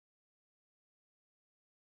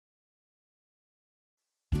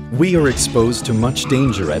We are exposed to much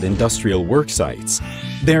danger at industrial work sites.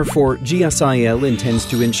 Therefore, GSIL intends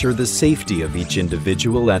to ensure the safety of each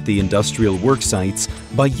individual at the industrial work sites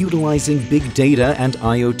by utilizing big data and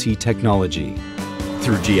IoT technology.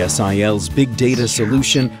 Through GSIL's big data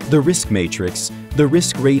solution, the risk matrix, the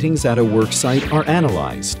risk ratings at a work site are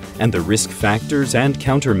analyzed, and the risk factors and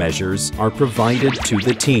countermeasures are provided to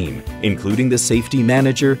the team, including the safety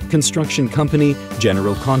manager, construction company,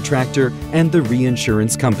 general contractor, and the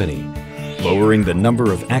reinsurance company, lowering the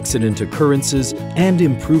number of accident occurrences and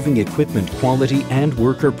improving equipment quality and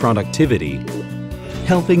worker productivity,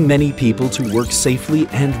 helping many people to work safely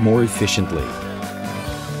and more efficiently.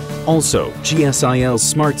 Also, GSIL's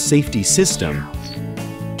smart safety system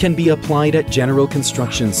can be applied at general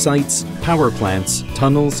construction sites, power plants,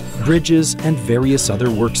 tunnels, bridges, and various other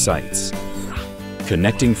work sites,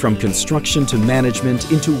 connecting from construction to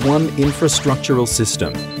management into one infrastructural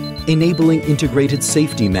system, enabling integrated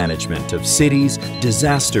safety management of cities,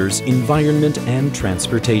 disasters, environment, and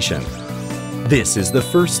transportation. This is the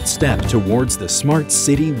first step towards the smart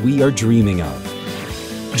city we are dreaming of.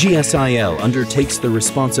 GSIL undertakes the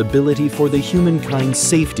responsibility for the humankind's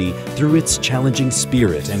safety through its challenging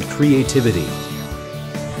spirit and creativity.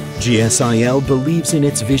 GSIL believes in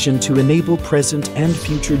its vision to enable present and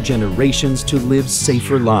future generations to live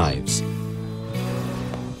safer lives.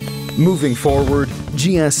 Moving forward,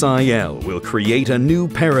 GSIL will create a new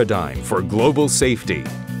paradigm for global safety.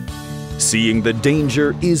 Seeing the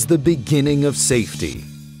danger is the beginning of safety.